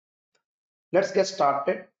Let's get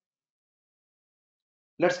started.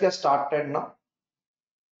 Let's get started now.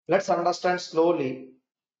 Let's understand slowly.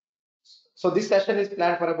 So this session is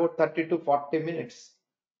planned for about 30 to 40 minutes,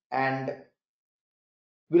 and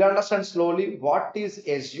we'll understand slowly what is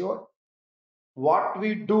Azure, what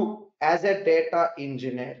we do as a data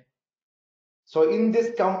engineer. So in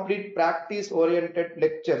this complete practice oriented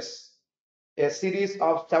lectures, a series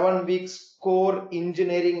of 7 weeks core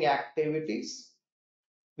engineering activities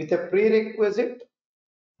with a prerequisite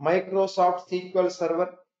Microsoft SQL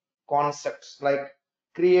Server concepts like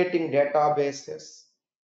creating databases,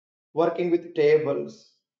 working with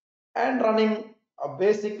tables, and running a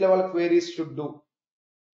basic level queries should do.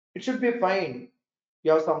 It should be fine.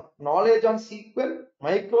 You have some knowledge on SQL,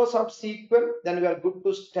 Microsoft SQL, then we are good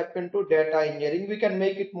to step into data engineering. We can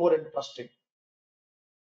make it more interesting.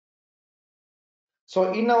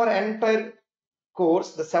 So in our entire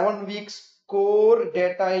course, the 7 weeks core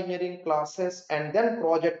data engineering classes and then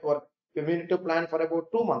project work, we need to plan for about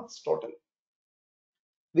 2 months total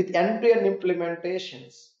with end-to-end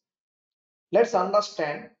implementations. Let's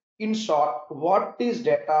understand in short what is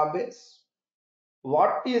database,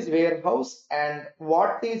 what is warehouse, and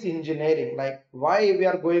what is engineering, like why we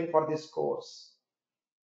are going for this course.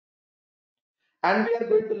 And we are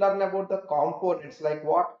going to learn about the components, like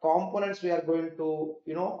what components we are going to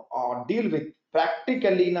deal with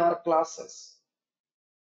practically in our classes,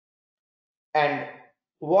 and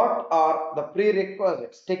what are the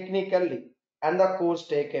prerequisites technically and the course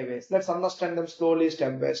takeaways. Let's understand them slowly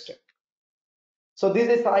step by step. So this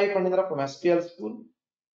is Sai Pandindra from SQL School,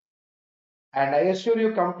 and I assure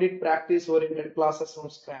you complete practice oriented classes from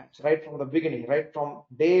scratch, right from the beginning, right from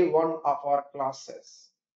day one of our classes.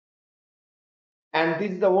 And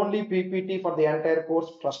this is the only PPT for the entire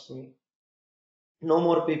course, trust me. No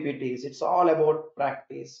more PPTs. It's all about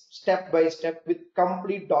practice, step by step with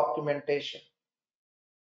complete documentation.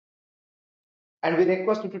 And we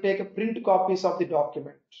request you to take a print copies of the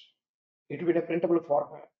document. It will be in a printable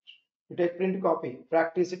format. You take print copy,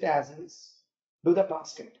 practice it as is, do the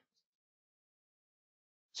task it.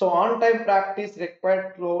 So on-time practice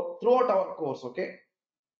required throughout our course, okay?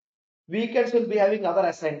 Weekends will be having other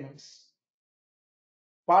assignments,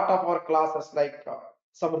 part of our classes like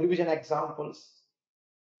some revision examples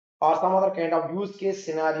or some other kind of use case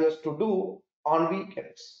scenarios to do on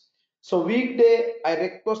weekends. So weekday, I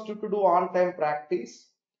request you to do on-time practice.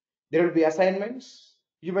 There will be assignments.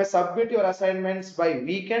 You may submit your assignments by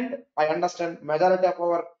weekend. I understand majority of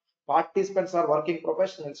our participants are working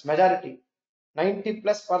professionals. Majority,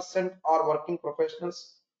 90+% are working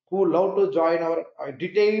professionals who love to join our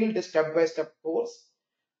detailed step-by-step course.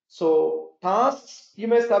 So tasks you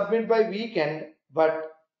may submit by weekend,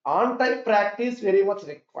 but on-time practice very much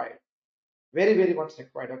required. Very much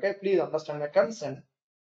required. Okay, please understand my concern.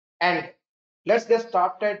 And let's get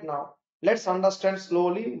started now. Let's understand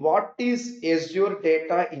slowly what is Azure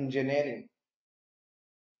Data Engineering.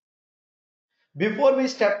 Before we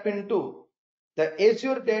step into the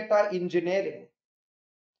Azure Data Engineering,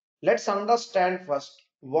 let's understand first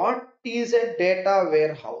what is a data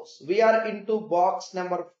warehouse. We are into box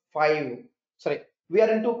number 5. Sorry, we are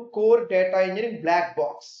into core data engineering black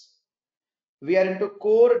box. We are into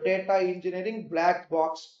core data engineering black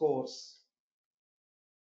box course.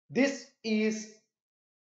 This is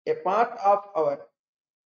a part of our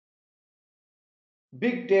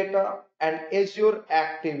big data and Azure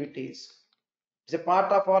activities. It's a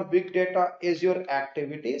part of our big data Azure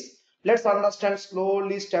activities. Let's understand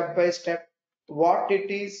slowly step by step what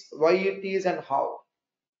it is, why it is, and how.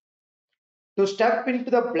 To step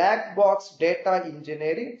into the black box data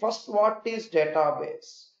engineering, first what is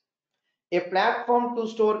database? A platform to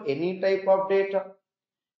store any type of data,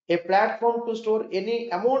 a platform to store any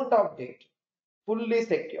amount of data, fully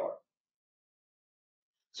secure.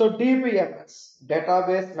 So DBMS,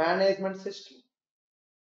 database management system.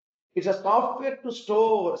 It's a software to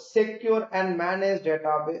store, secure, and manage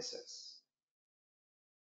databases.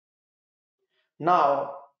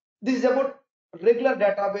 Now, this is about regular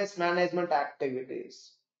database management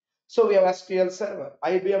activities. So we have SQL Server,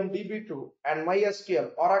 IBM DB2, and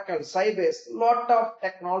MySQL, Oracle, Sybase. Lot of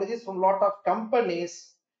technologies from lot of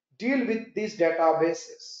companies deal with these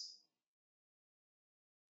databases.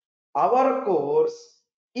 Our course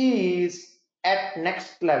is at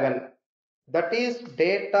next level, that is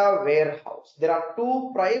data warehouse. There are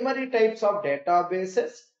two primary types of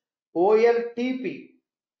databases. OLTP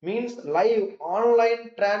means live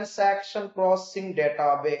online transaction processing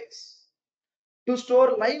database to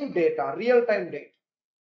store live data, real-time data.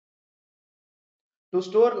 To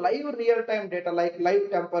store live real-time data like live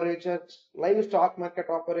temperatures, live stock market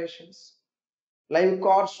operations, live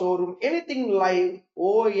car showroom, anything live,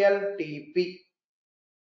 OLTP.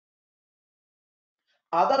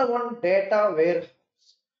 Other one, data warehouse,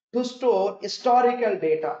 to store historical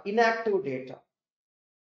data, inactive data,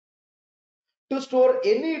 to store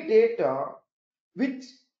any data which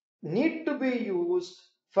need to be used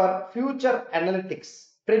for future analytics,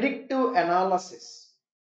 predictive analysis.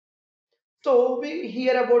 So we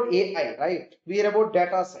hear about AI, right? We hear about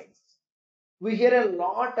data science. We hear a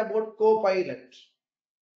lot about Copilot,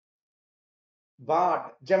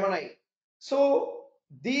 Bard, Gemini. So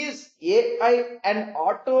these AI and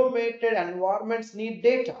automated environments need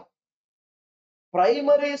data.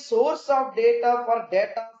 Primary source of data for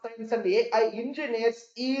data science and AI engineers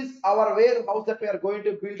is our warehouse that we are going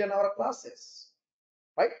to build in our classes,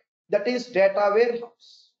 right? That is data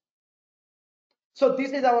warehouse. So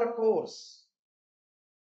this is our course.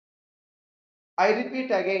 I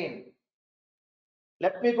repeat again.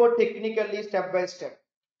 Let me go technically step by step.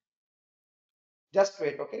 Just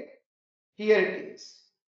wait, okay? Here it is.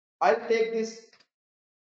 I'll take this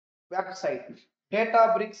website,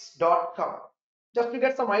 databricks.com, just to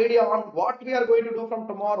get some idea on what we are going to do from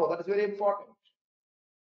tomorrow. That is very important.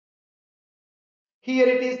 Here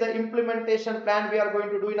it is, the implementation plan we are going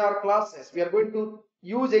to do in our classes. We are going to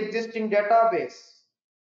use existing database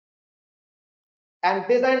and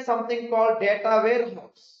design something called data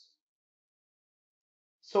warehouse.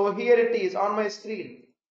 So here it is on my screen.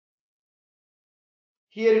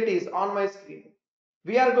 Here it is on my screen.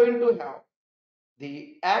 We are going to have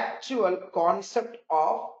the actual concept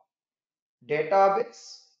of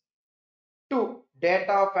database to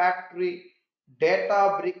data factory,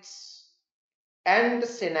 Databricks, and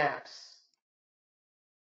Synapse.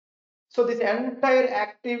 So this entire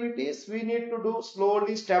activities we need to do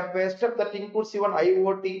slowly, step by step. That includes even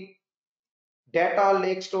IoT, data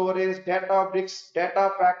lake storage, Databricks, data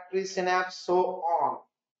factory, Synapse, so on.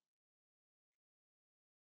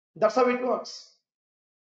 That's how it works.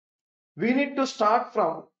 We need to start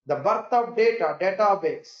from the birth of data,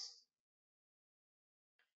 database,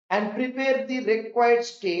 and prepare the required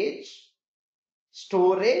stage,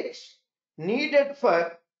 storage needed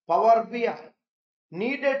for Power BI,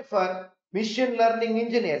 needed for machine learning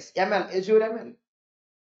engineers, ML, Azure ML,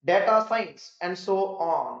 data science, and so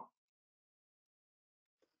on.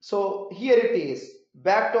 So here it is,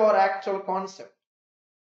 back to our actual concept.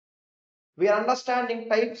 We are understanding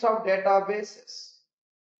types of databases.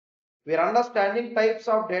 We are understanding types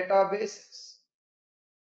of databases.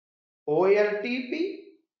 OLTP,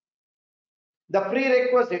 the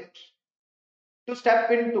prerequisite to step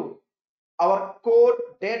into our core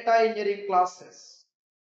data engineering classes.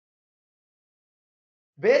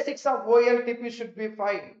 Basics of OLTP should be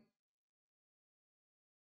fine.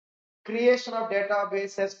 Creation of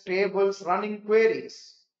databases, tables, running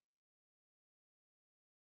queries.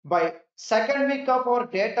 By second week of our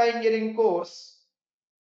data engineering course,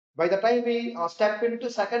 by the time we step into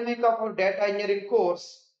second week of our data engineering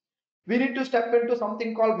course, we need to step into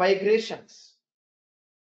something called migrations.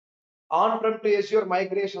 On-prem to Azure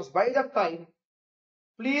migrations. By that time,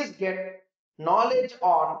 please get knowledge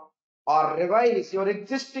on or revise your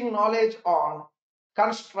existing knowledge on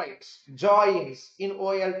constraints, joins in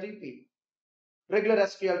OLTP, regular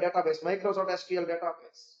SQL database, Microsoft SQL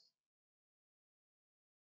database,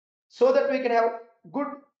 so that we can have good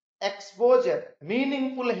exposure,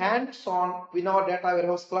 meaningful hands-on in our data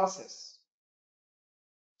warehouse classes.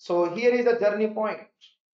 So here is the journey point.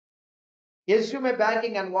 Assume a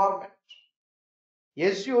banking environment.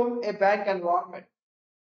 Assume a bank environment.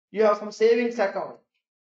 You have some savings account,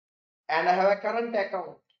 and I have a current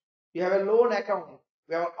account. You have a loan account.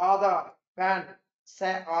 We have Aadhaar, PAN,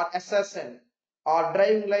 or SSN, or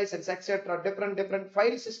driving license, etc. Different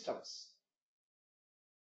file systems.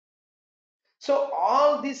 So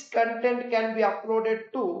all this content can be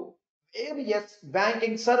uploaded to various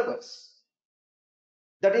banking servers.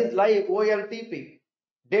 That is live OLTP,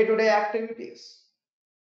 day-to-day activities.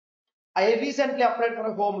 I recently applied for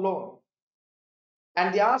a home loan,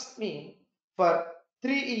 and they asked me for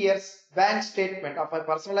 3 years bank statement of my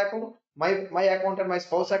personal account, my account and my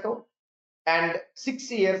spouse account, and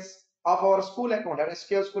 6 years of our school account, our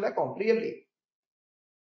SQL school account. Really,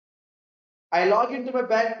 I log into my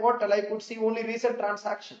bank portal, I could see only recent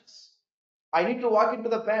transactions. I need to walk into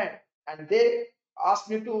the bank, and they asked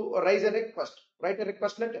me to write a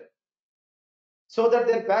request letter, so that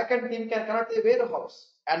their backend team can connect a warehouse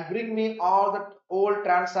and bring me all the old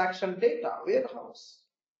transaction data warehouse.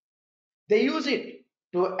 They use it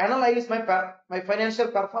to analyze my financial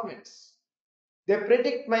performance. They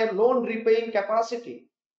predict my loan repaying capacity,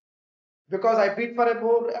 because I bid for a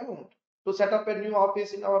more amount to set up a new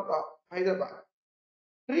office in our Hyderabad.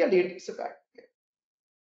 Really, it's a fact.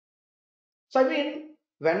 So I mean,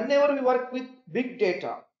 whenever we work with big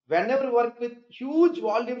data, whenever we work with huge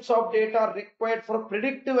volumes of data required for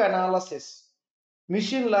predictive analysis,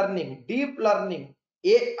 machine learning, deep learning,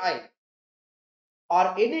 AI,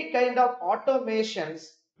 or any kind of automations,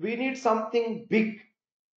 we need something big.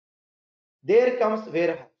 There comes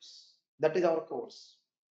warehouse. That is our course.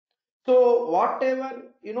 So whatever,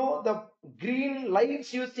 the green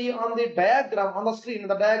lines you see on the diagram on the screen,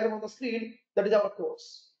 that is our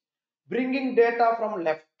course. Bringing data from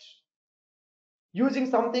left, using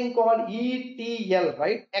something called ETL,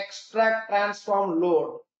 right? Extract, transform,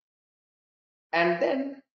 load, and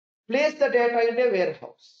then place the data in a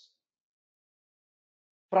warehouse.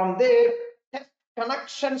 From there, test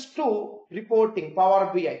connections to reporting,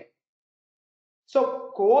 Power BI.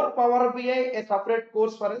 So core Power BI, a separate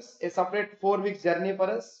course for us, a separate 4 weeks journey for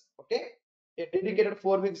us, okay? A dedicated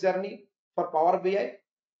 4 weeks journey for Power BI.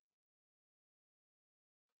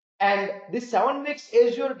 And this 7 weeks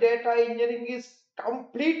Azure Data Engineering is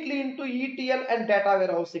completely into ETL and data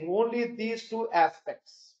warehousing, only these two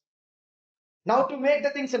aspects. Now to make the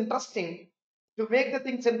things interesting,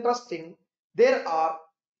 there are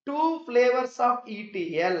two flavors of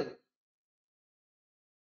ETL.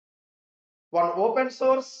 One open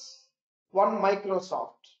source, one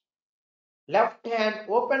Microsoft. Left hand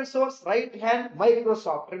open source, right hand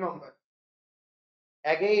Microsoft, remember.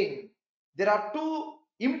 Again, there are two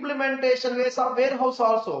implementation ways of warehouse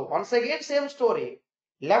also. Once again, same story.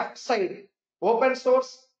 Left side open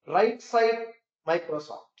source, right side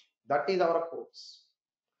Microsoft. That is our course.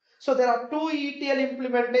 So there are two ETL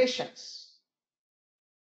implementations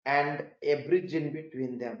and a bridge in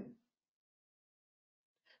between them.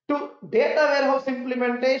 Two data warehouse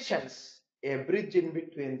implementations, a bridge in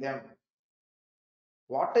between them.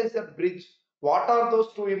 What is the bridge? What are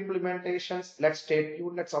those two implementations? Let's stay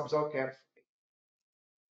tuned. Let's observe carefully.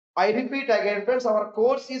 I repeat again, friends, our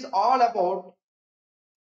course is all about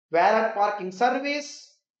valet parking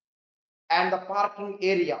service and the parking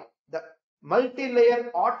area, the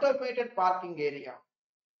multi-layer automated parking area.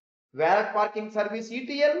 Valet parking service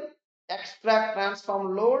ETL, extract,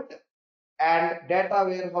 transform, load, and data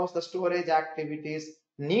warehouse, the storage activities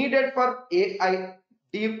needed for AI,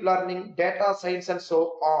 deep learning, data science, and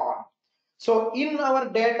so on. So in our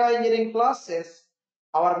data engineering classes,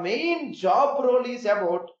 our main job role is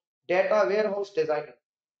about data warehouse design.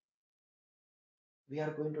 We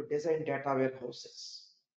are going to design data warehouses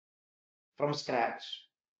from scratch.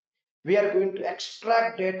 We are going to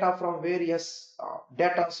extract data from various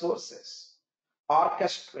data sources,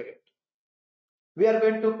 orchestrate. We are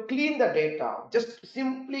going to clean the data, just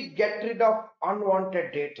simply get rid of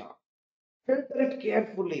unwanted data. Filter it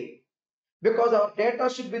carefully because our data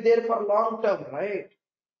should be there for long term, right?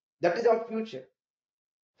 That is our future.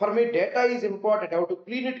 For me, data is important. I have to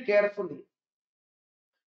clean it carefully.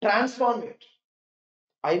 Transform it.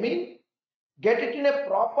 I mean, get it in a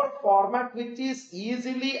proper format which is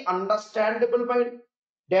easily understandable by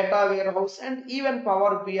data warehouse and even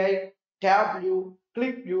Power BI, Tableau,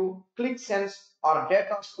 ClickView, ClickSense or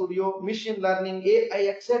Data Studio, machine learning, AI,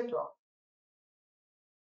 etc.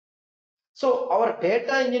 So our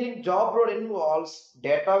data engineering job role involves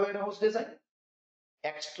data warehouse design,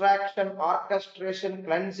 extraction, orchestration,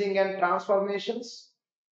 cleansing and transformations,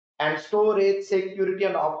 and storage, security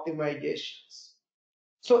and optimizations.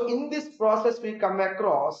 So in this process, we come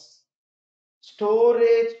across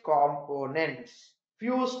storage components,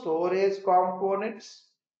 few storage components,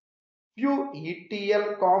 few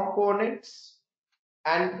ETL components,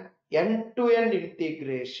 and end-to-end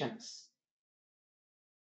integrations.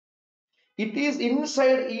 It is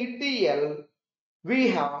inside ETL, we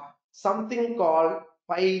have something called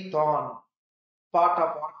Python, part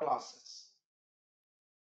of our classes.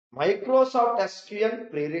 Microsoft SQL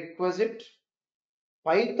prerequisite,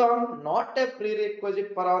 Python not a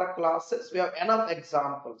prerequisite for our classes. We have enough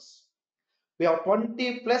examples. We have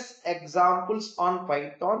 20+ examples on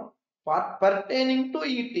Python pertaining to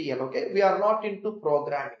ETL. Okay, we are not into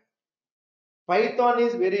programming. Python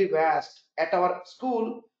is very vast. At our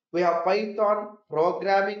school, we have Python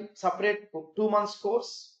programming separate 2 months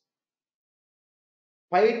course,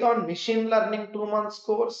 Python machine learning 2 months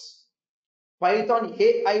course, Python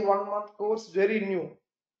AI 1 month course, very new.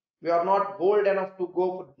 We are not bold enough to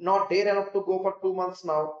go, not dare enough to go for 2 months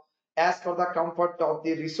now. As for the comfort of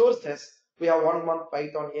the resources, we have 1 month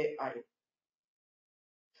Python AI.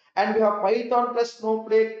 And we have Python plus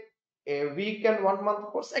Snowflake, a week and 1 month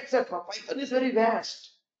course, etc. Python is very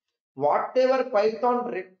vast. Whatever Python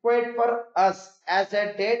required for us as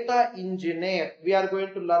a data engineer, we are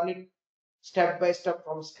going to learn it step by step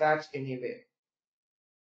from scratch anyway.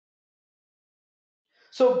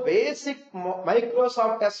 So basic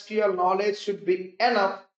Microsoft SQL knowledge should be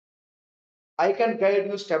enough. I can guide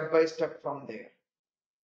you step by step from there.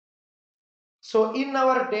 So in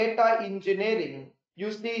our data engineering,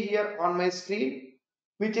 you see here on my screen,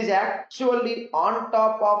 which is actually on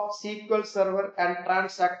top of SQL Server and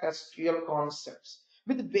Transact SQL concepts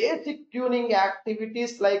with basic tuning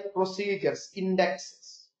activities like procedures,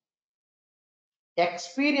 indexes,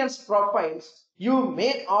 experience profiles. You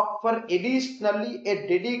may offer additionally a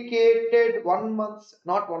dedicated 1 month,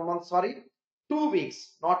 not 1 month, sorry, 2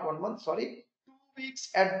 weeks, not 1 month, sorry, 2 weeks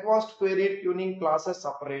advanced query tuning classes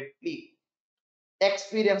separately.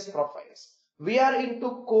 Experience profiles. We are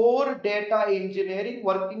into core data engineering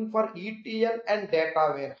working for ETL and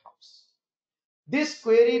data warehouse. This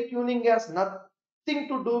query tuning has nothing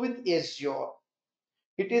to do with Azure.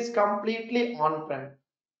 It is completely on-prem.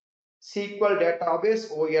 SQL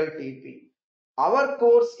Database OLTP. Our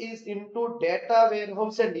course is into data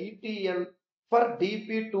warehouse and ETL for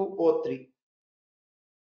DP203.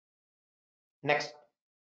 Next.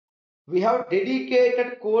 We have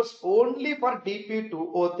dedicated course only for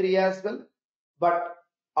DP203 as well, but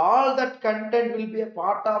all that content will be a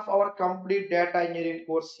part of our complete data engineering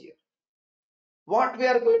course here. What we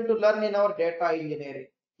are going to learn in our data engineering?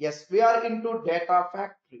 Yes, we are into data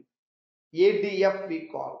factory, ADF we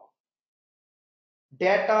call,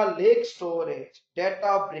 data lake storage,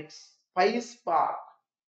 data bricks, PySpark,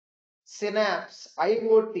 Synapse,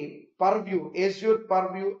 IoT, Purview, Azure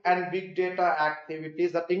Purview, and big data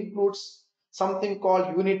activities that includes something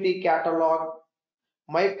called Unity Catalog,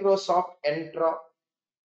 Microsoft Entra,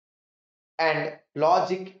 and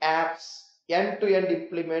Logic Apps, end-to-end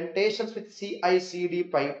implementations with CI/CD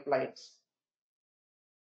pipelines.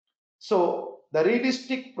 So the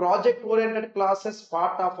realistic project-oriented classes,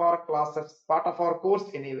 part of our course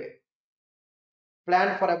anyway,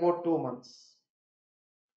 planned for about 2 months.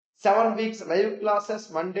 7 weeks live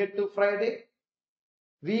classes Monday to Friday.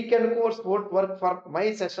 Weekend course won't work for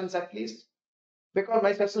my sessions at least, because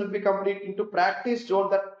my session will be complete into practice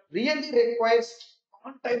zone that really requires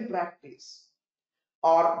on-time practice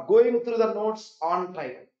or going through the notes on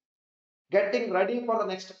time. Getting ready for the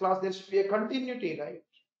next class, there should be a continuity, right?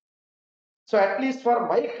 So at least for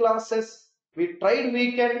my classes, we tried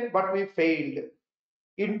weekend, but we failed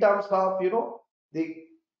in terms of, the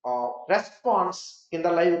response in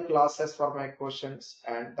the live classes for my questions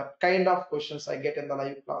and the kind of questions I get in the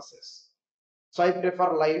live classes. So I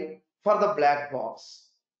prefer live for the black box.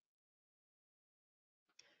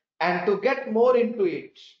 And to get more into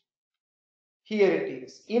it, here it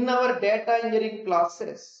is. In our data engineering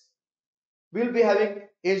classes, we'll be having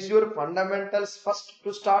Azure fundamentals first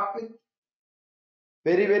to start with.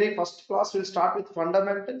 Very first class will start with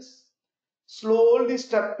fundamentals. Slowly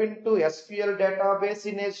step into SQL database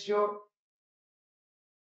in Azure.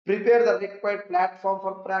 Prepare the required platform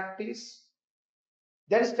for practice.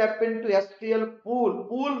 Then step into SQL pool.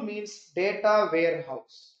 Pool means data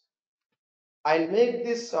warehouse. I'll make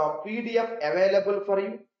this PDF available for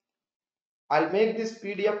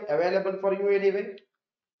you. Anyway.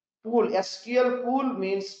 Pool, SQL pool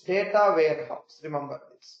means data warehouse. Remember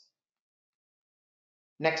this.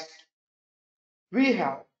 Next, we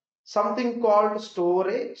have something called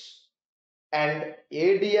storage and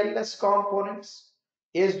ADLS components,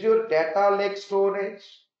 Azure Data Lake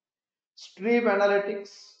Storage, Stream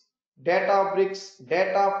Analytics, Databricks,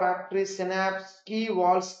 Data Factory, Synapse, Key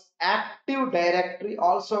Vaults, Active Directory,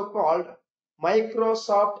 also called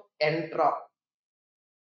Microsoft Entra.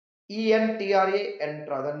 ENTRA,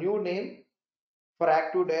 Entra, the new name for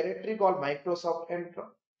Active Directory called Microsoft Entra.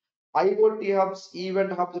 IoT hubs,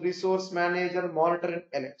 event hubs, resource manager, monitoring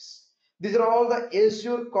alerts. These are all the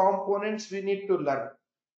Azure components we need to learn.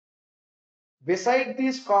 Beside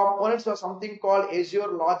these components are something called Azure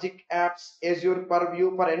Logic Apps, Azure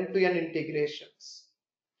Purview for end-to-end integrations.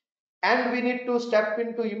 And we need to step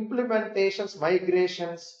into implementations,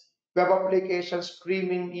 migrations, web applications,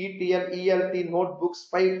 streaming, ETL, ELT, notebooks,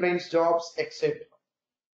 pipelines, jobs, etc.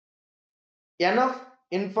 Enough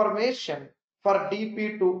information for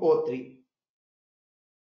DP203,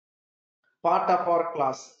 part of our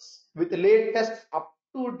classes with latest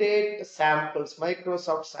up-to-date samples,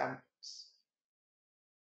 Microsoft samples.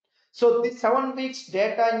 So this 7 weeks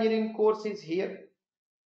data engineering course is here.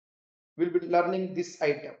 We'll be learning this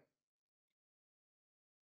item.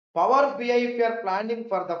 Power BI, if you are planning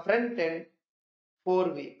for the front end, 4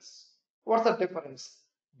 weeks. What's the difference?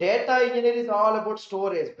 Data engineering is all about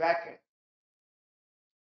storage, backend.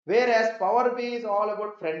 Whereas Power BI is all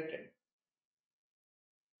about front end.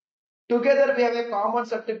 Together we have a common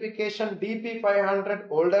certification DP500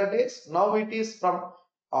 older days. Now it is from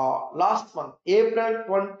last month, April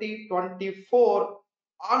 2024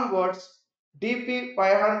 onwards, DP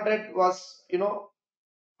 500 was,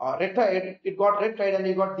 retired. It got retired and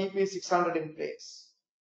you got DP 600 in place.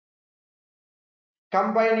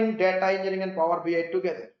 Combining data engineering and Power BI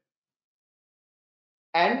together.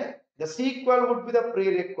 And the SQL would be the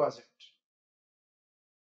prerequisite.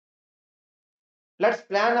 Let's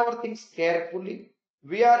plan our things carefully.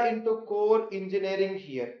 We are into core engineering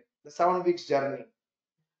here, the 7 weeks journey.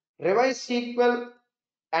 Revise SQL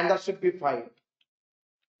and that should be fine.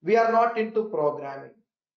 We are not into programming.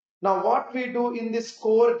 Now what we do in this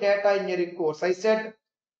core data engineering course, I said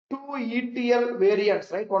 2 ETL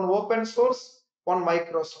variants, right? One open source, one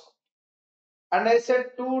Microsoft. And I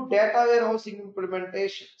said 2 data warehousing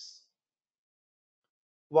implementations.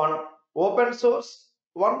 One open source,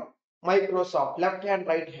 one Microsoft, left hand,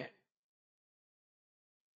 right hand.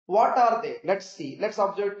 What are they? Let's see. Let's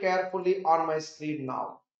observe carefully on my screen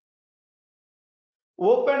now.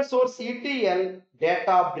 Open source ETL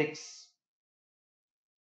Databricks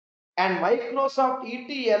and Microsoft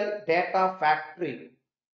ETL Data Factory,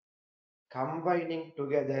 combining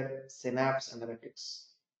together Synapse Analytics.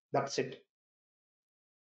 That's it.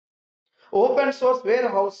 Open source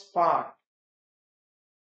warehouse part.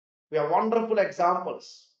 We have wonderful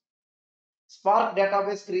examples. Spark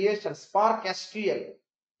database creation, Spark SQL,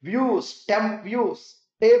 views, temp views,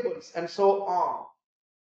 tables, and so on.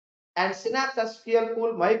 And Synapse SQL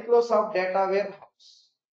Pool, Microsoft Data Warehouse.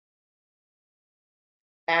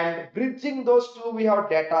 And bridging those two, we have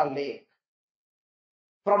Data Lake.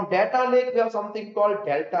 From Data Lake, we have something called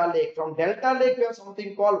Delta Lake. From Delta Lake, we have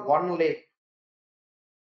something called One Lake.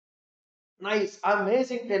 Nice,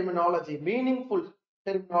 amazing terminology, meaningful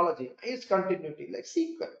terminology, nice continuity, like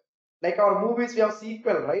SQL. Like our movies, we have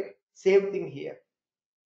SQL, right? Same thing here.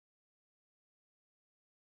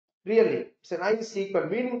 Really, it's a nice SQL,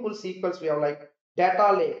 meaningful sequels. We have like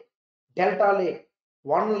Data Lake, Delta Lake,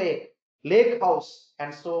 One Lake, Lake House,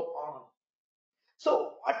 and so on.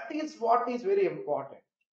 So what is very important,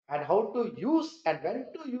 and how to use and when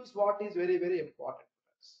to use what is very, very important.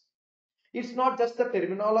 It's not just the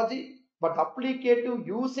terminology, but applicative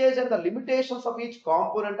usage and the limitations of each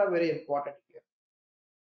component are very important here.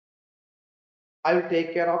 I will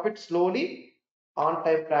take care of it slowly.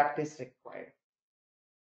 On-time practice required.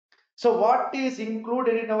 So what is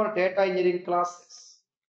included in our data engineering classes?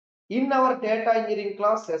 In our data engineering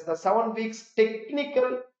classes, the 7 weeks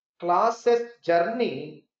technical classes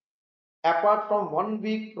journey, apart from 1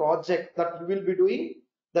 week project that we will be doing,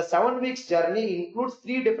 the 7 weeks journey includes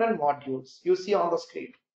 3 different modules you see on the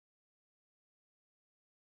screen.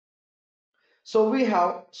 So we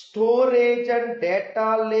have storage and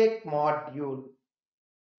data lake module.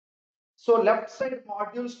 So left side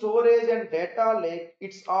module, storage and data lake,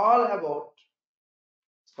 it's all about,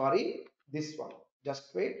 sorry, this one,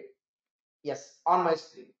 just wait. Yes, on my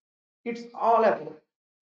screen. It's all about,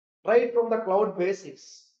 right from the cloud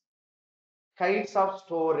basics, kinds of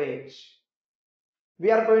storage.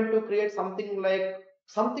 We are going to create something like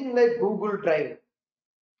Google Drive.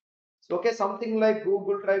 So, okay, something like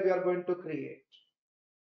Google Drive we are going to create.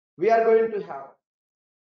 We are going to have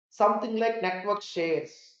something like network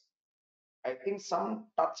shares. I think some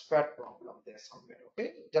touchpad problem there somewhere.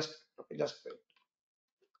 Okay, just wait.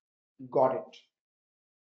 Got it.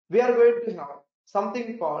 We are going to have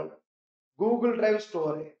something called Google Drive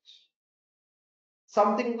storage,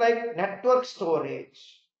 something like network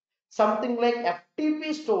storage, something like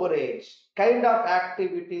FTP storage kind of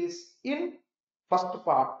activities in first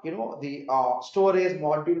part, the storage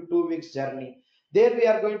module 2 weeks journey. There we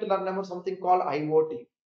are going to learn about something called IoT.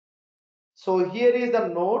 So here is the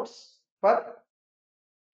notes for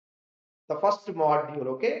the first module.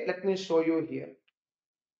 Okay, let me show you here.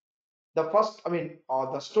 The first,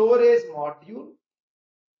 the storage module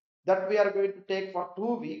that we are going to take for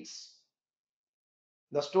 2 weeks.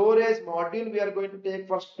 The storage module we are going to take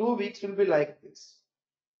for 2 weeks will be like this.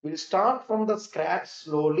 We'll start from the scratch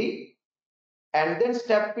slowly and then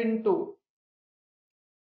step into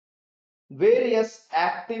various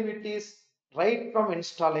activities right from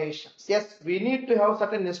installations. Yes, we need to have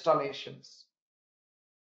certain installations.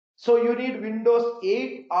 So you need Windows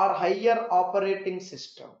 8 or higher operating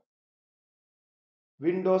system.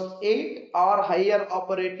 Windows 8 or higher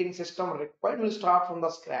operating system required. We'll start from the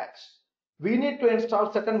scratch. We need to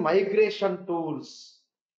install certain migration tools,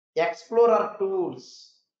 Explorer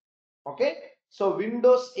tools. Okay, so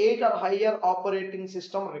Windows 8 or higher operating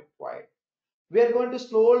system required. We are going to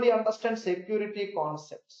slowly understand security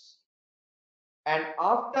concepts. And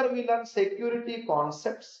after we learn security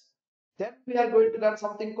concepts, then we are going to learn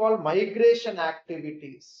something called migration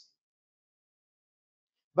activities.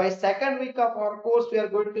 By second week of our course, we are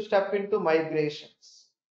going to step into migrations.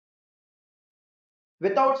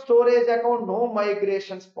 Without storage account, no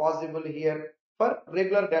migrations possible here for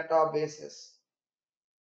regular databases.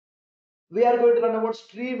 We are going to learn about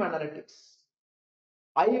stream analytics,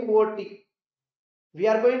 IoT. We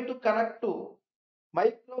are going to connect to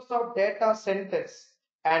Microsoft data centers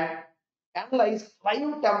and analyze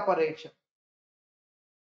live temperature,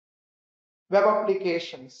 web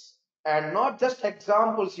applications, and not just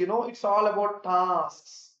examples, it's all about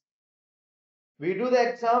tasks. We do the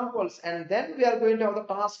examples and then we are going to have the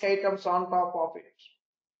task items on top of it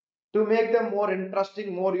to make them more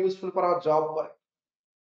interesting, more useful for our job work.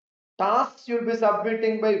 Tasks you'll be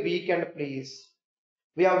submitting by weekend, please.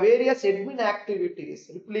 We have various admin activities,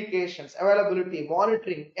 replications, availability,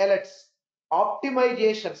 monitoring, alerts,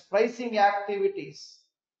 optimizations, pricing activities,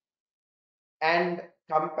 and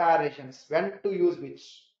comparisons, when to use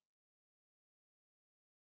which.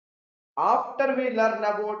 After we learn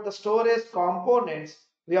about the storage components,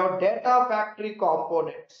 we have data factory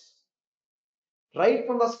components. Right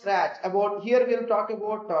from the scratch, about here we will talk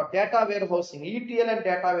about data warehousing, ETL and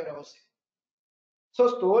data warehousing.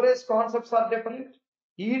 So storage concepts are different,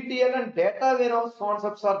 ETL and data warehouse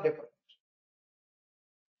concepts are different.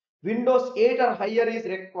 Windows 8 or higher is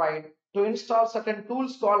required to install certain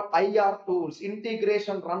tools called IR tools,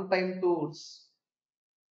 integration runtime tools.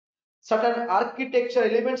 Certain architecture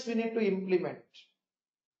elements we need to implement.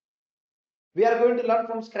 We are going to learn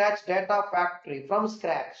from scratch data factory, from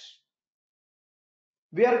scratch.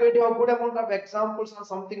 We are going to have a good amount of examples on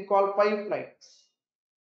something called pipelines,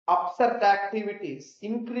 upsert activities,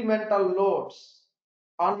 incremental loads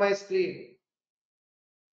on my screen.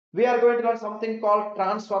 We are going to learn something called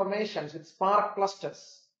transformations with Spark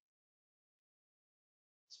clusters.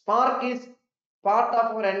 Spark is part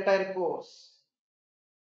of our entire course.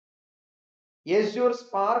 Azure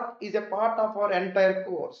Spark is a part of our entire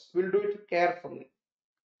course. We'll do it carefully.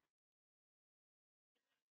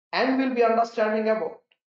 And we'll be understanding about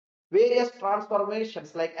various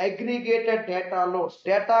transformations like aggregated data loads,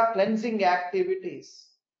 data cleansing activities.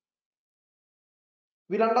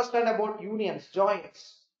 We'll understand about unions,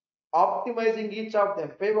 joins, optimizing each of them,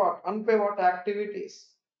 pivot, unpivot activities,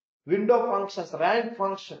 window functions, rank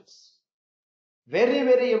functions. Very,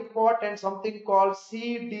 very important, something called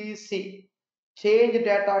CDC, change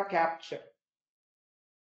data capture.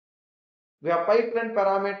 We have pipeline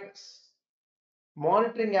parameters,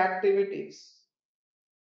 monitoring activities,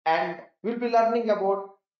 and we'll be learning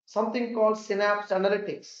about something called Synapse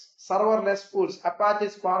Analytics, serverless pools, Apache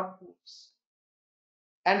Spark pools,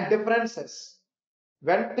 and differences,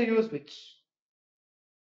 when to use which.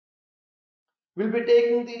 We'll be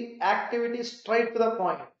taking the activities straight to the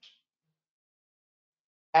point.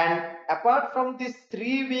 And apart from this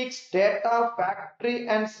 3 weeks data factory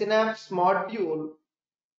and Synapse module,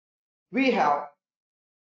 we have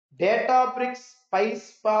Databricks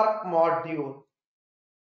PySpark module.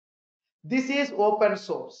 This is open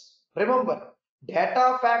source. Remember,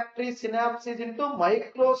 Data Factory Synapse is into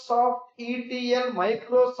Microsoft ETL,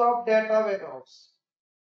 Microsoft Data Warehouse.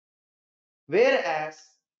 Whereas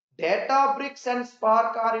Databricks and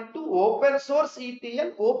Spark are into open source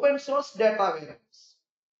ETL, open source data warehouse.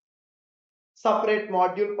 Separate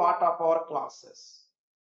module part of our classes.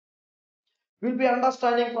 We'll be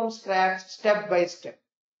understanding from scratch, step by step,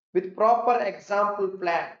 with proper example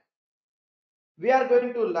plan. We are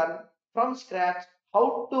going to learn from scratch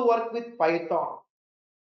how to work with Python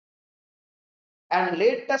and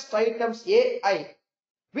latest items AI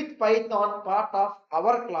with Python part of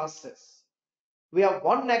our classes. We have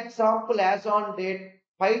one example as on date,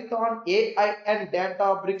 Python, AI and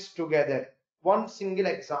Databricks together. One single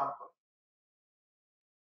example.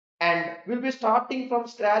 And we'll be starting from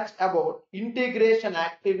scratch about integration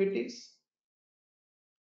activities.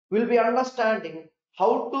 We'll be understanding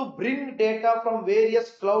how to bring data from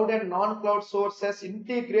various cloud and non-cloud sources,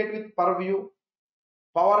 integrate with Purview,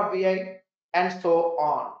 Power BI, and so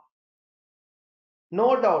on.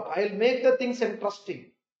 No doubt, I'll make the things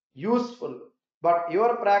interesting, useful, but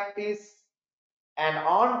your practice and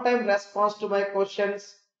on-time response to my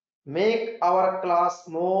questions make our class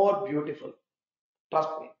more beautiful.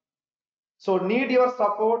 Trust me. So need your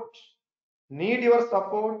support.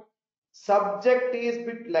 Subject is a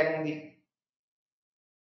bit lengthy.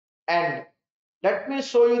 And let me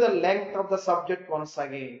show you the length of the subject once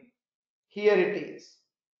again. Here it is.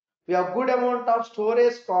 We have good amount of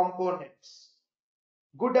storage components.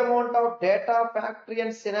 Good amount of data factory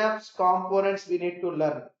and Synapse components we need to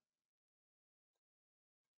learn.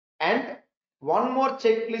 And one more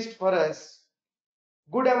checklist for us.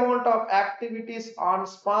 Good amount of activities on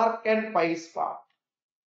Spark and PySpark.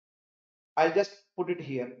 I'll just put it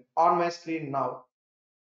here on my screen now.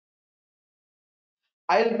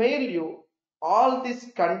 I'll mail you all this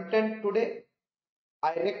content today.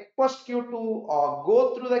 I request you to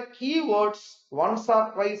go through the keywords once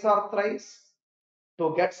or twice or thrice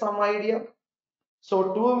to get some idea.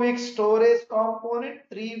 So 2 weeks storage component,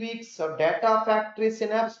 3 weeks data factory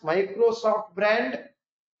synapse, Microsoft brand,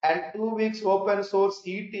 and 2 weeks open source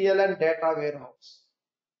ETL and data warehouse.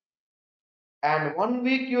 And 1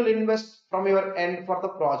 week you'll invest from your end for the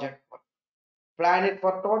project. Plan it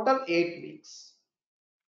for total 8 weeks.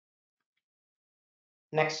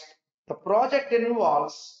 Next, the project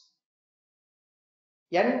involves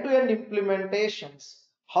end-to-end implementations,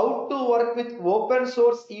 how to work with open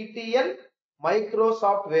source ETL,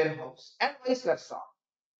 Microsoft warehouse, and vice versa.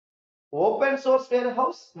 Open source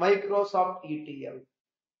warehouse, Microsoft ETL.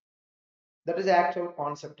 That is the actual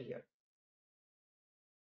concept here.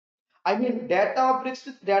 I mean, Databricks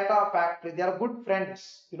with Data Factory, they are good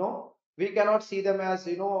friends. We cannot see them as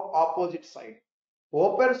opposite side.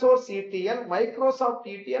 Open source ETL, Microsoft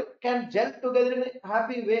ETL can gel together in a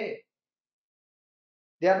happy way.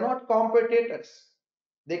 They are not competitors.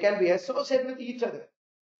 They can be associated with each other.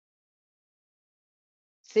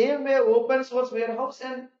 Same way, open source warehouse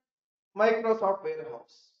and Microsoft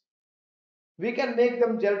warehouse. We can make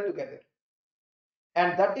them gel together.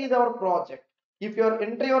 And that is our project. If your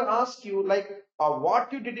interviewer asks you like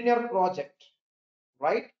what you did in your project,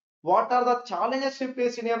 right? What are the challenges you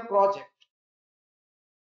face in your project?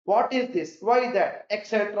 What is this? Why that?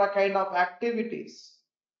 Etc. kind of activities.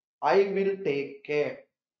 I will take care.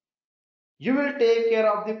 You will take care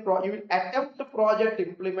of the you will attempt the project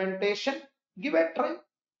implementation. Give a try.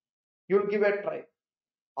 You'll give a try,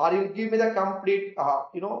 or you'll give me the complete,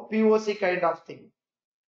 POC kind of thing.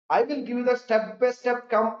 I will give you the step-by-step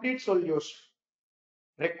complete solution,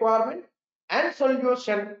 requirement and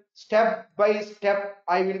solution, step by step.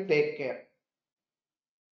 I will take care.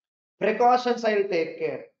 Precautions I will take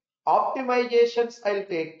care. Optimizations I will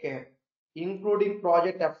take care, including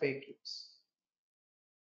project FAQs.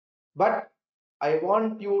 But I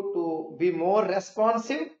want you to be more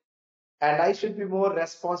responsive, and I should be more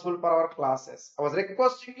responsible for our classes. I was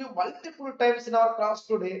requesting you multiple times in our class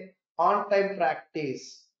today, on-time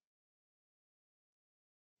practice.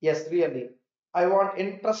 Yes, really. I want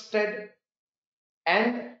interested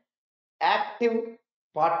and active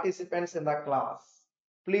participants in the class.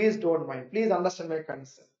 Please don't mind. Please understand my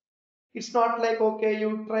concern. It's not like, okay,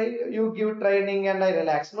 you give training and I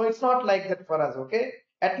relax. No, it's not like that for us, okay?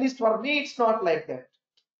 At least for me, it's not like that.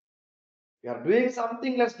 We are doing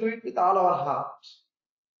something, let's do it with all our heart.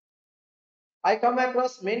 I come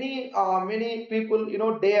across many people,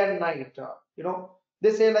 day and night.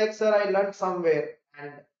 They say like, sir, I learned somewhere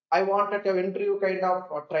and I wanted an interview kind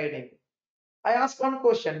of training. I asked one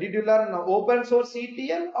question: did you learn open source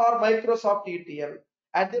ETL or Microsoft ETL?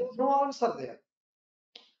 And there was no answer there.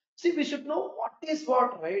 See, we should know what is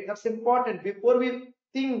what, right? That's important before we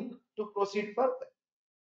think to proceed further.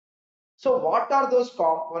 So what are those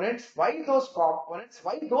components? Why those components?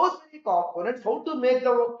 Why those many components? How to make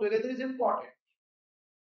the work together is important.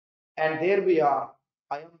 And there we are.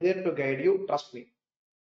 I am there to guide you, trust me.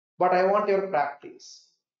 But I want your practice.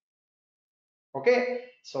 Okay,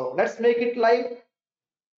 so let's make it live.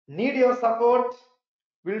 Need your support.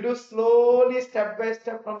 We'll do slowly, step by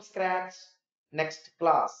step from scratch next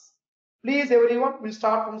class. Please everyone, we'll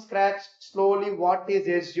start from scratch slowly. What is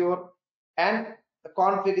Azure and the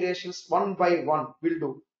configurations one by one we'll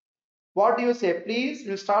do. What do you say? Please,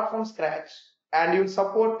 we'll start from scratch and you'll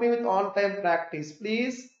support me with on-time practice.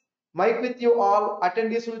 Please, mic with you all.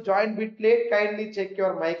 Attendees who joined bit late, kindly check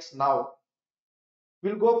your mics now.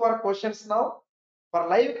 We'll go for questions now. For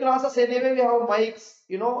live classes, anyway, we have mics,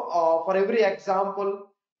 for every example.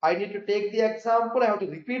 I need to take the example, I have to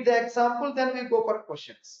repeat the example, then we go for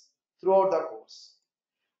questions throughout the course.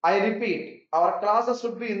 I repeat, our classes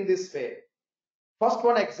should be in this way. First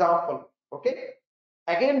one example, okay?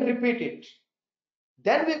 Again repeat it.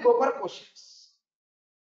 Then we go for questions.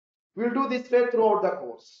 We'll do this way throughout the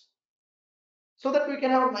course, so that we can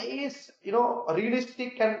have nice,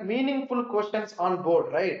 realistic and meaningful questions on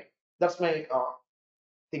board, right? That's my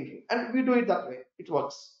thinking, and we do it that way. It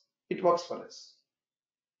works for us.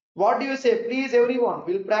 What do you say? Please everyone,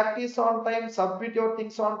 we'll practice on time, submit your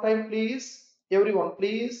things on time, please everyone,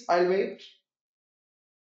 please. I'll wait.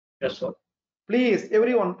 Yes, sir. Please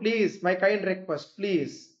everyone, please, my kind request,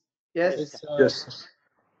 please. Yes. Yes.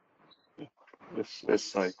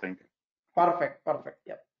 Yes, I think. Perfect.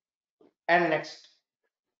 Yeah. And next,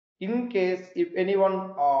 in case if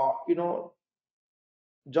anyone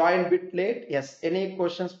join bit late, yes, any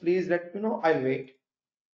questions, please let me know. I'll wait.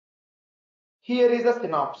 Here is the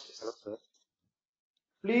synopsis. Hello, sir.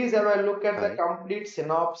 Please have a look at the Hi. complete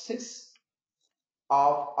synopsis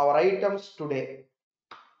of our items today.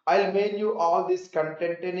 I'll mail you all this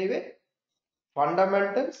content anyway.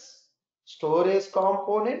 Fundamentals, storage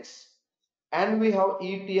components, and we have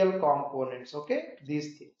ETL components. Okay,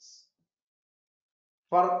 these things.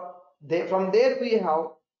 From there we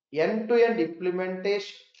have end-to-end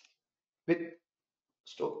implementation with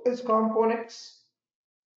storage components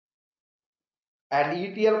and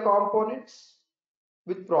ETL components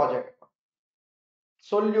with project.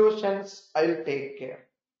 Solutions I will take care.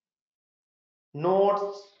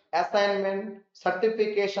 Notes, assignment,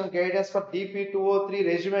 certification guidance for DP203,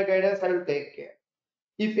 resume guidance I will take care.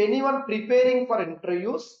 If anyone preparing for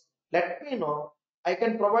interviews, let me know. I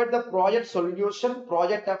can provide the project solution,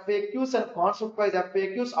 project FAQs and concept-wise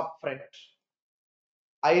FAQs upfront.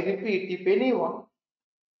 I repeat, if anyone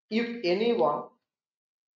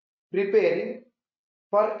preparing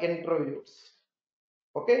for interviews,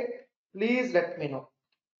 okay, please let me know.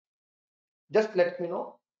 Just let me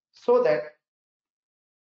know so that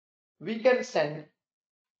we can send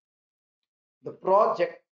the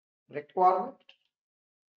project requirement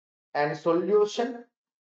and solution,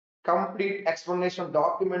 complete explanation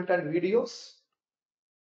document and videos,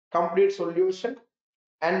 complete solution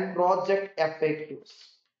and project FAQs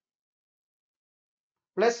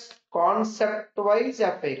plus concept wise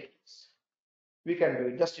FAQs. We can do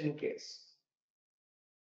it just in case.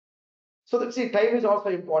 So that see, time is also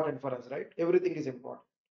important for us, right? Everything is important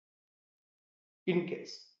in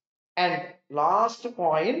case. And last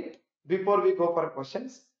point before we go for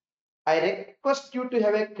questions, I request you to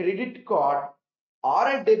have a credit card or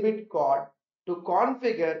a debit card to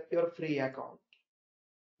configure your free account.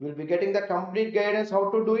 We'll be getting the complete guidance how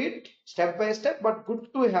to do it step by step, but good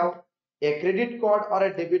to have a credit card or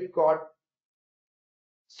a debit card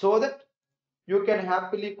so that you can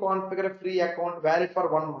happily configure a free account valid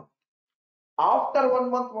for 1 month. After 1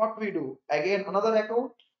 month, what we do? Again, another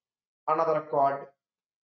account, another card.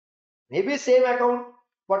 Maybe same account,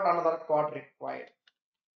 but another card required.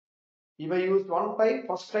 You may use one time,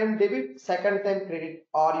 first time debit, second time credit,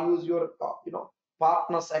 or use your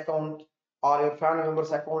partner's account or your family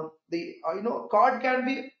member's account. The card can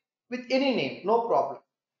be with any name, no problem.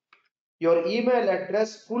 Your email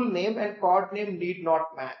address, full name and card name need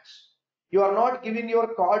not match. You are not giving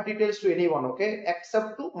your card details to anyone, okay,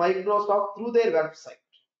 except to Microsoft through their website.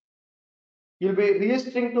 You'll be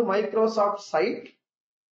registering to Microsoft site.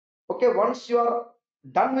 Okay, once you are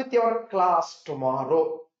done with your class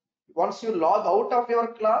tomorrow, once you log out of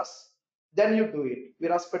your class, then you do it. We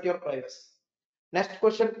respect your privacy. Next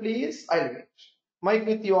question, please. I'll wait. Mic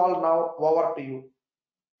with you all now. Over to you.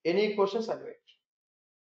 Any questions? I'll wait.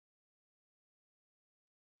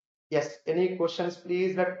 Yes, any questions,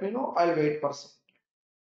 please let me know. I'll wait for some.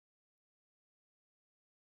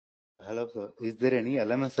 Hello, sir. Is there any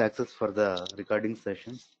LMS access for the recording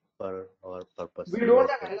sessions for our purpose? We don't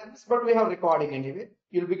have LMS, but we have recording anyway.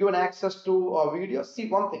 You'll be given access to videos. See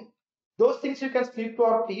one thing. Those things you can speak to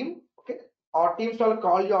our team. Okay. Our teams will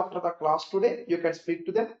call you after the class today. You can speak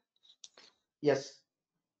to them. Yes.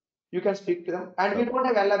 You can speak to them. And we don't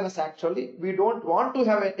have LMS actually. We don't want to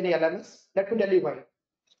have any LMS. Let me tell you why.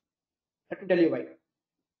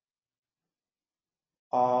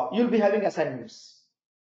 You'll be having assignments.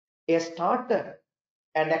 A starter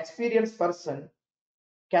and experienced person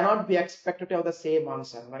cannot be expected to have the same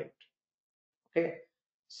answer, right? Okay.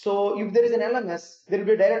 So if there is an LMS, there will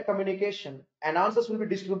be direct communication and answers will be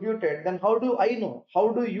distributed. Then how do I know?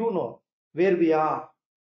 How do you know where we are?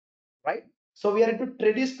 Right? So we are into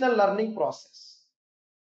traditional learning process.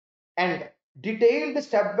 And detailed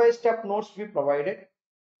step-by-step notes we provided.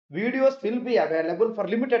 Videos will be available for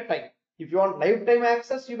limited time. If you want lifetime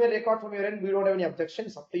access, you may record from your end. We don't have any objection.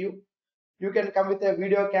 It's up to you. You can come with a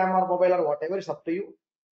video camera, mobile or whatever. It's up to you.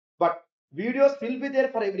 But videos will be there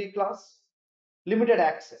for every class. Limited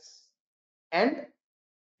access. And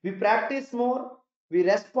we practice more. We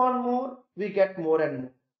respond more. We get more and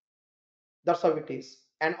more. That's how it is.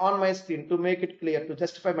 And on my screen to make it clear, to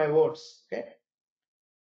justify my words. Okay.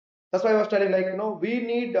 That's why I was telling, like, we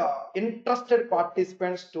need interested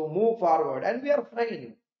participants to move forward, and we are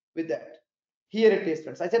fine with that. Here it is,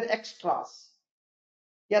 friends. I said extras.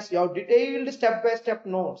 Yes, you have detailed step-by-step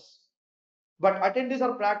notes, but attendees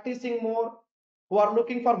are practicing more, who are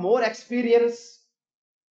looking for more experience.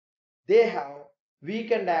 They have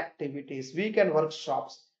weekend activities, weekend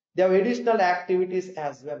workshops. They have additional activities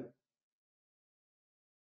as well.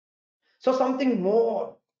 So something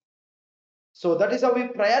more. So that is how we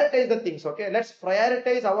prioritize the things. Okay, let's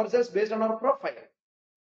prioritize ourselves based on our profile.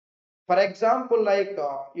 For example, like,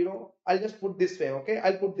 I'll just put this way, okay?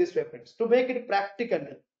 I'll put this way, friends, to make it practical.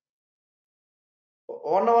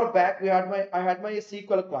 1 hour back, I had my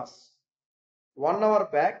SQL class. 1 hour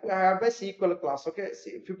back, I had my SQL class, okay?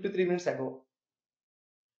 53 minutes ago.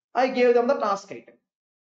 I gave them the task item.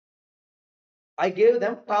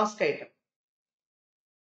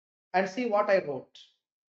 And see what I wrote.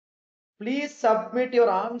 Please submit your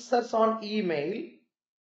answers on email.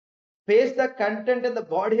 Paste the content in the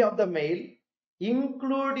body of the mail.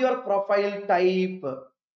 Include your profile type.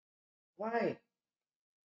 Why?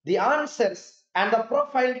 The answers and the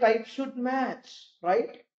profile type should match,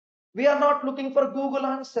 right? We are not looking for Google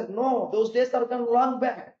answer. No, those days are gone long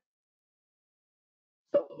back.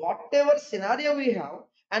 So whatever scenario we have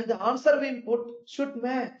and the answer we input should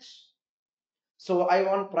match. So I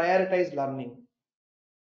want prioritized learning.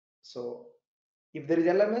 So if there is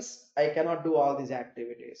LMS, I cannot do all these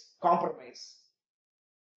activities. Compromise.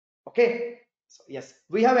 Okay. So yes,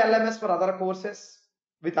 we have LMS for other courses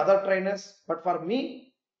with other trainers, but for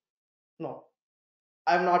me, no.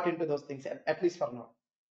 I'm not into those things, at least for now.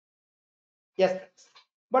 Yes.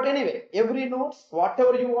 But anyway, every notes,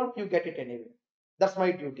 whatever you want, you get it anyway. That's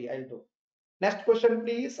my duty. I'll do. Next question,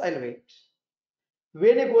 please. I'll wait.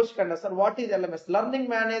 Vene Ghosh Kanda, sir, what is LMS? Learning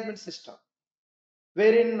Management System.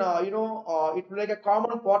 Wherein, it will be like a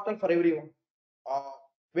common portal for everyone.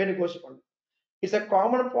 Vene Ghosh Kanda. It's a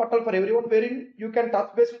common portal for everyone wherein you can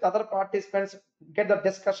touch base with other participants, get the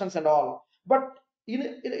discussions and all. But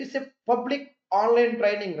it's a public online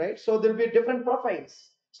training, right? So there'll be different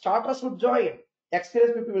profiles. Starters would join,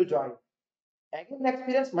 experienced people will join. Again,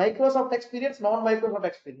 experience, Microsoft experience, non-Microsoft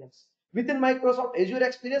experience. Within Microsoft, Azure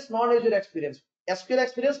experience, non-Azure experience, SQL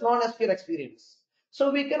experience, non-SQL experience. So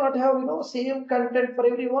we cannot have same content for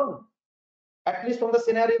everyone, at least from the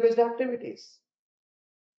scenario-based activities.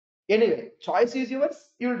 Anyway, choice is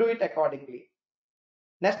yours. You'll do it accordingly.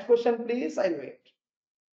 Next question, please. I'll wait.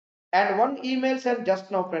 And one email sent just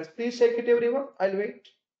now, friends. Please check it, everyone. I'll wait.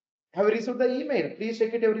 Have you received the email? Please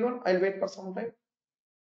check it, everyone. I'll wait for some time.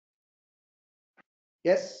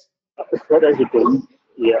 Yes. Sir, as you told,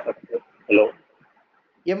 yeah. Hello.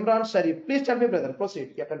 Imran Sharif. Please tell me, brother.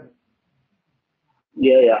 Proceed. Yeah, tell me.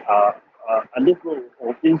 Yeah. And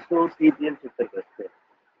open source ETL checker question.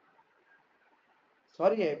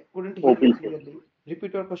 Sorry, I couldn't hear you Open source. clearly.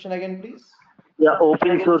 Repeat your question again, please. Yeah,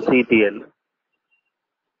 open source ETL.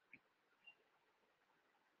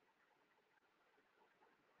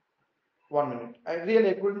 1 minute.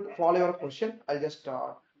 I couldn't follow your question. I'll just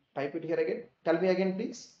type it here again. Tell me again,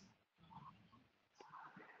 please.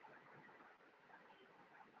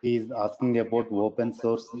 He is asking about open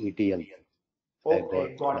source ETL.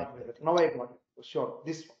 Okay, got it, brother. Now I got it. Sure.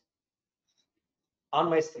 This one. On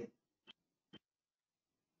my screen.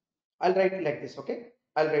 I'll write it like this, okay?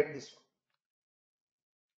 I'll write this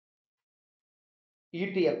one.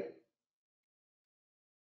 ETL.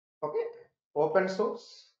 Okay? Open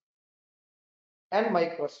source and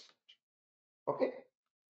Microsoft. Okay?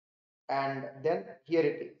 And then here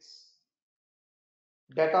it is.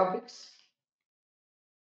 Database,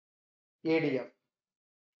 ADF,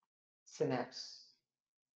 Synapse.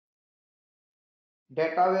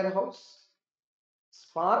 Data warehouse,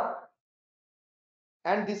 Spark,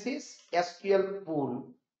 and this is SQL pool.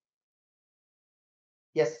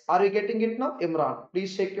 Yes, are you getting it now? Imran,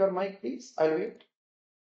 please check your mic, please. I'll wait.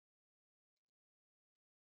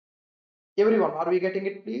 Everyone, are we getting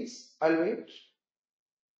it, please? I'll wait.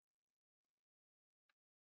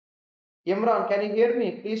 Imran, can you hear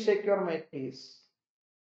me? Please check your mic, please.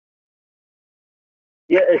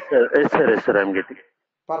 Yeah, yes, sir. Yes, sir. I'm getting.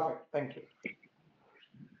 Perfect. Thank you.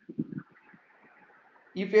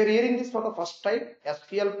 If you're hearing this for the first time,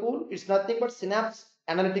 SQL pool, it's nothing but Synapse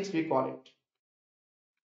Analytics, we call it.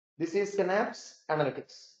 This is Synapse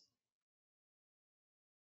Analytics.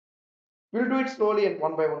 We'll do it slowly and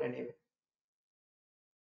one by one anyway.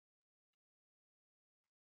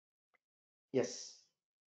 Yes.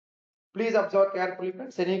 Please observe carefully,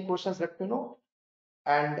 friends. Any questions, let me know.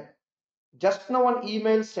 And just now an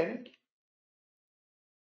email sent.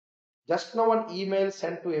 Just now an email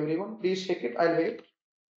sent to everyone. Please check it. I'll wait.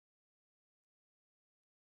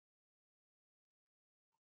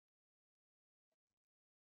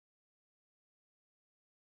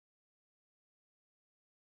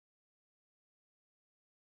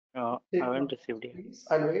 I haven't received it. Please,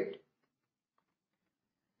 I'll wait.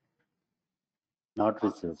 Not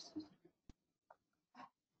received.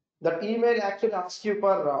 That email actually asks you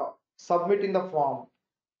for submitting the form.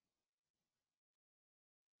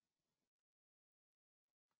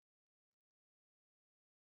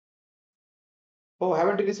 Oh,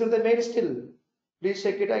 haven't received the mail still? Please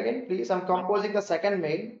check it again, please. I'm composing the second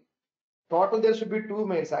mail. Total there should be 2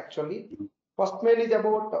 mails actually. First mail is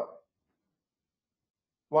about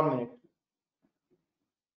 1 minute.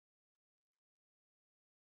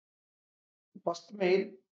 First mail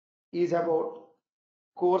is about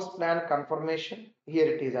course plan confirmation. Here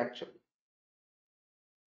it is actually.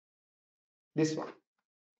 This one.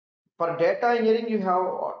 For data engineering, you have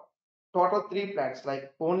total 3 plans,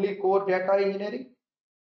 like only core data engineering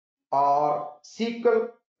or SQL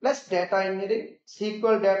plus data engineering,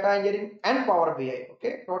 SQL data engineering and Power BI.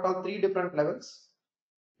 Okay, total 3 different levels.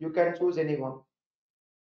 You can choose any one.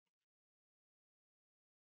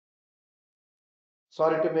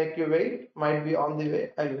 Sorry to make you wait, might be on the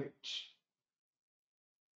way. I'll wait.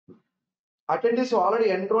 Attendees who already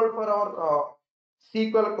enrolled for our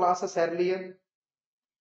SQL classes earlier,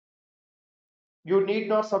 you need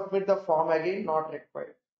not submit the form again, not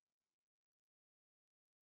required.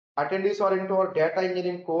 Attendees who are into our data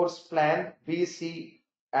engineering course plan BC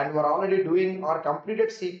and were already doing or completed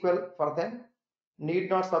SQL for them, need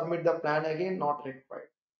not submit the plan again, not required.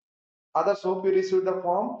 Others, hope you received the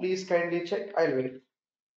form, please kindly check. I'll wait.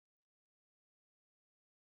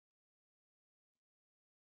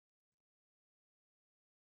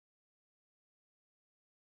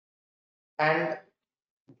 And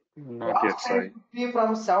Not class yet, time Sai. would be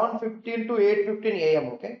from 7:15 to 8:15 a.m.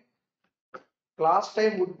 Okay. Class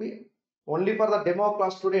time would be only for the demo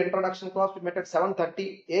class today, introduction class we met at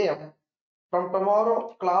 7:30 a.m. From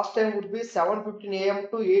tomorrow, class time would be 7:15 a.m.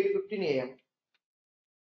 to 8:15 a.m.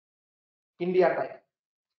 India time.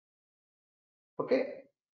 Okay.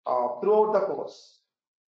 Throughout the course.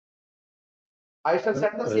 I shall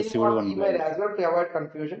send the same Received on one email mail. as well to avoid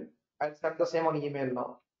confusion. I'll send the same on email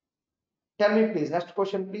now. Tell me please, next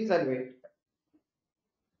question please, I'll wait.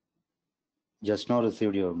 Just now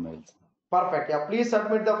received your mails. Perfect. Yeah, please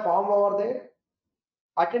submit the form over there.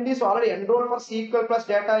 Attendees already enrolled for SQL plus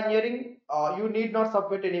data engineering. You need not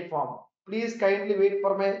submit any form. Please kindly wait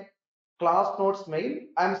for my class notes mail.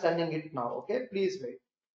 I'm sending it now. Okay, please wait.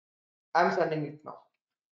 I'm sending it now.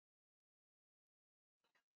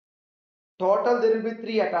 Total there will be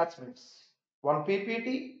 3 attachments. One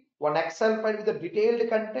PPT, one Excel file with the detailed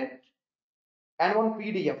content, and one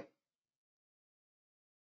PDF.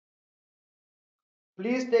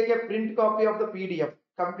 Please take a print copy of the PDF,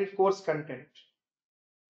 complete course content.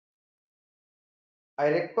 I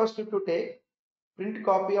request you to take print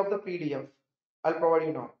copy of the PDF. I'll provide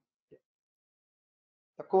you now.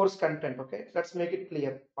 The course content, okay? Let's make it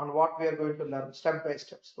clear on what we are going to learn step by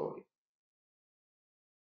step slowly.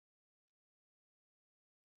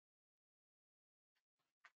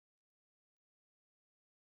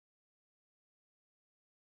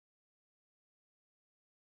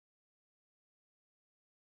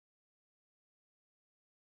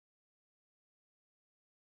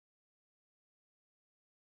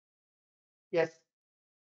 Yes.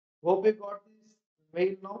 Hope you got this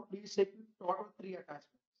mail now. Please check the total 3 attachments.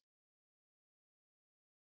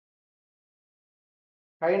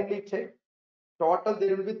 Kindly check. Total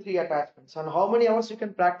there will be 3 attachments. And how many hours you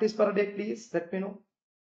can practice per day, please? Let me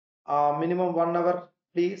know. Minimum 1 hour,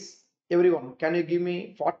 please. Everyone, can you give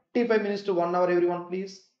me 45 minutes to 1 hour, everyone,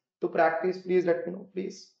 please, to practice? Please let me know,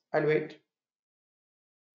 please. I'll wait.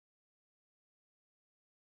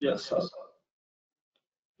 Yes, sir.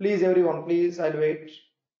 Please, everyone, please, I'll wait.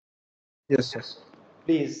 Yes, yes.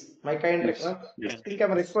 Please, my kind Yes. request. Yes. I think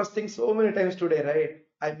I'm requesting so many times today, right?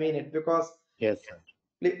 I mean it, because Yes, sir.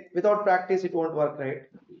 without practice, it won't work, right?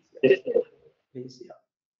 Yes, sir. Please, yeah.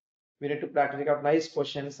 We need to practice. We got nice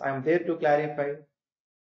questions. I'm there to clarify,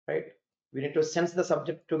 right? We need to sense the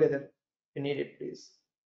subject together. You need it, please.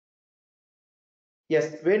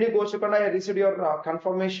 Yes, when you go, Shukana, I received your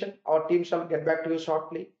confirmation. Our team shall get back to you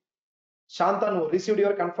shortly. Shantanu, received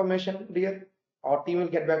your confirmation, dear. Our team will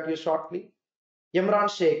get back to you shortly. Imran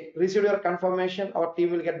Sheikh, received your confirmation. Our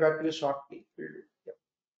team will get back to you shortly. Yeah.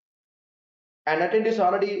 And attendees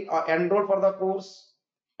already enrolled for the course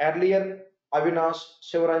earlier. Avinash,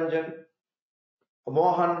 Shivaranjan,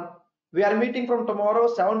 Mohan. We are meeting from tomorrow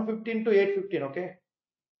 7:15 to 8:15. Okay,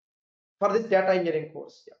 for this data engineering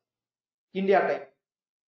course. Yeah. India time.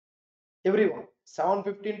 Everyone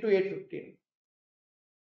 7:15 to 8:15.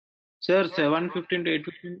 Sir, 7:15 to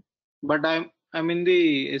 8:15. But I'm in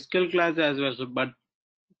the SQL class as well, sir. But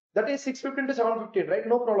That is 6:15 to 7:15, right?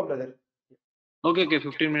 No problem, brother. okay,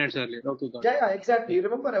 15 minutes earlier. Okay, got it. Yeah, exactly. You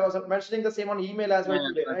remember I was mentioning the same on email as well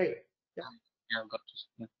today, got it. right? Yeah, got it.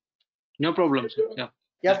 Yeah. No problem, sir. Yeah.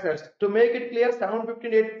 Yes, yes. To make it clear,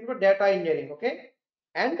 7:15, 8:15 for data engineering, okay?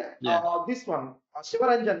 And Yeah. this one,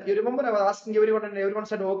 Shivaranjan, you remember I was asking everyone and everyone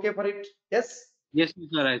said okay for it? Yes? Yes,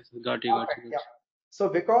 sir. I got you. Perfect. Yeah. So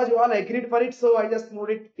because you all agreed for it, so I just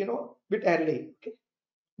moved it, bit early. Okay.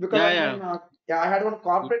 Because I had one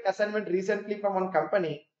corporate assignment recently from one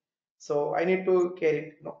company, so I need to carry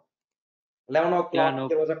it. 11 o'clock no.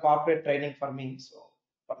 there was a corporate training for me, so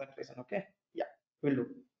for that reason. Okay, yeah, will do.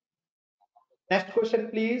 Next question,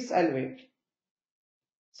 please. I'll wait.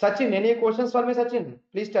 Sachin, any questions for me, Sachin?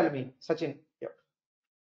 Please tell me, Sachin. Yep.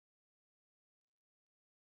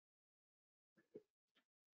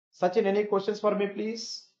 Sachin, any questions for me,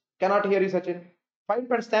 please? Cannot hear you, Sachin. Fine,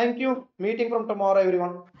 friends. Thank you. Meeting from tomorrow,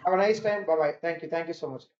 everyone. Have a nice time. Bye bye. Thank you. Thank you so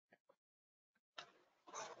much.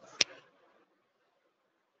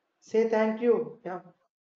 Say thank you. Yeah.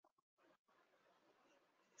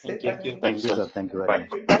 Say Thank you. Thank you, sir. Thank you very much.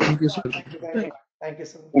 Thank you, sir. Thank you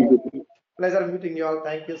so much. Pleasure meeting you all.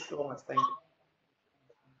 Thank you so much. Thank you.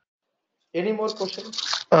 Any more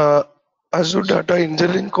questions? Azure Data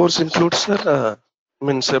Engineering course includes, sir,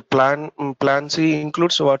 means plan C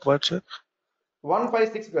includes what, sir?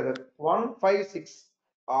 156, brother. 156.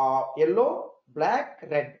 Yellow, black,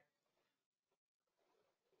 red.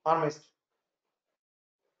 On my screen.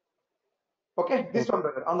 Okay, this one,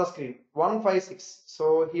 brother, on the screen. 156.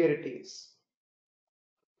 So here it is.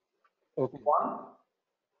 Okay. 1,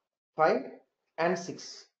 5, and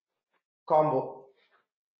 6 combo.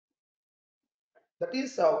 That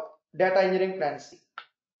is data engineering plan C.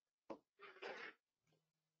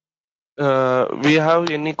 We have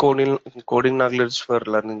any coding knowledge for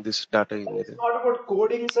learning this data It's engineering? not about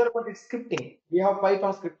coding, sir, but it's scripting. We have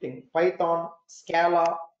Python scripting, Python,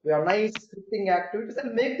 Scala. We have nice scripting activities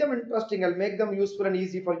and make them interesting and make them useful and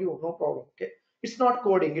easy for you. No problem. Okay. It's not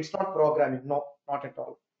coding. It's not programming. No, not at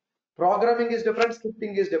all. Programming is different.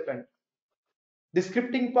 Scripting is different. The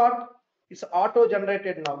scripting part is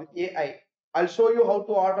auto-generated now with AI. I'll show you how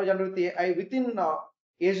to auto-generate AI within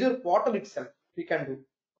Azure portal itself. We can do.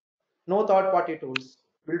 No third-party tools.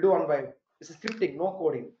 We'll do one by one. It's scripting, no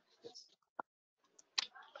coding. Yes.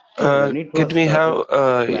 When it Can was we have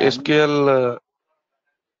started, SQL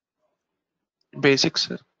basics,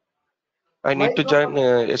 sir? I need to join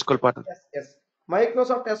SQL partner. Yes.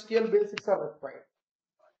 Microsoft SQL basics are required.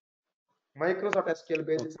 Microsoft SQL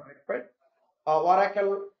basics are required.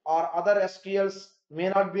 Oracle or other SQLs may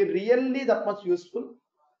not be really that much useful.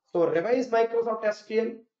 So revise Microsoft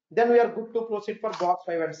SQL, then we are good to proceed for box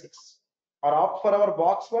 5 and 6. Or opt for our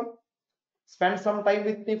box 1, spend some time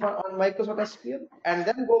with me on Microsoft SQL, and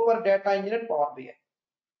then go for data engineer Power BI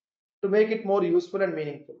to make it more useful and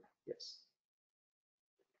meaningful. Yes.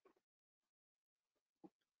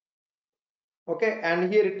 Okay,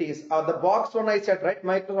 and here it is. The box 1 I said, right?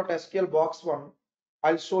 Microsoft SQL box 1.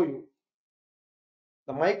 I'll show you.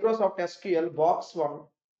 The Microsoft SQL box 1,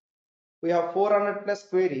 we have 400 plus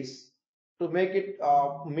queries to make it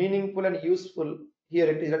meaningful and useful. Here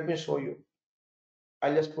it is. Let me show you.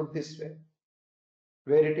 I'll just put this way.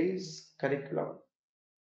 Where it is, curriculum.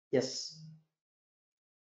 Yes.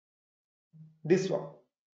 This one.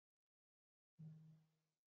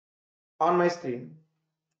 On my screen.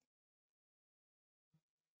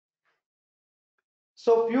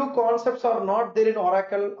 So few concepts are not there in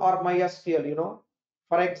Oracle or MySQL,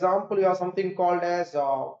 For example, you have something called as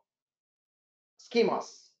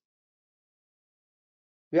schemas.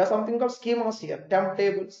 We have something called schemas here, temp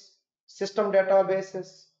tables, system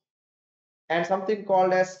databases, and something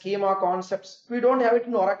called as schema concepts. We don't have it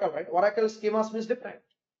in Oracle, right? Oracle schemas means different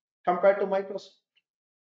compared to Microsoft.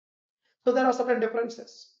 So there are certain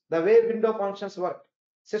differences. The way window functions work,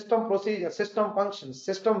 system procedure, system functions,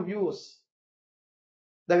 system views,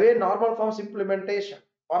 the way normal forms implementation,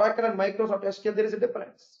 Oracle and Microsoft SQL, there is a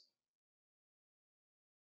difference.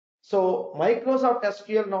 So Microsoft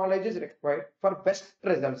SQL knowledge is required for best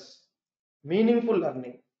results, meaningful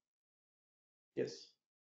learning. Yes.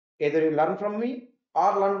 Either you learn from me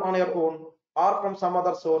or learn on your own or from some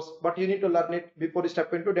other source, but you need to learn it before you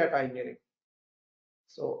step into data engineering.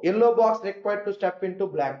 So yellow box required to step into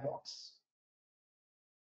black box.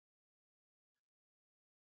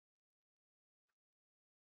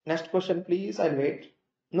 Next question, please. I'll wait.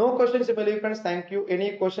 No questions, friends. Thank you.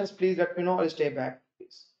 Any questions, please let me know. I'll stay back,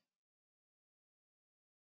 please.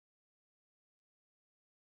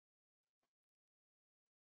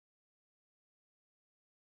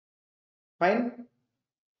 Fine.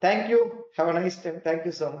 Thank you. Have a nice time. Thank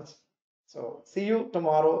you so much. So see you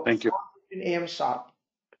tomorrow. Thank you. 7:15 a.m. sharp.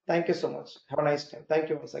 Thank you so much. Have a nice time. Thank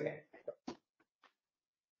you once again.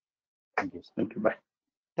 thank you. Thank you. Bye.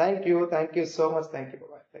 Thank you. Thank you so much. Thank you.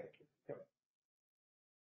 Bye-bye. Thank you.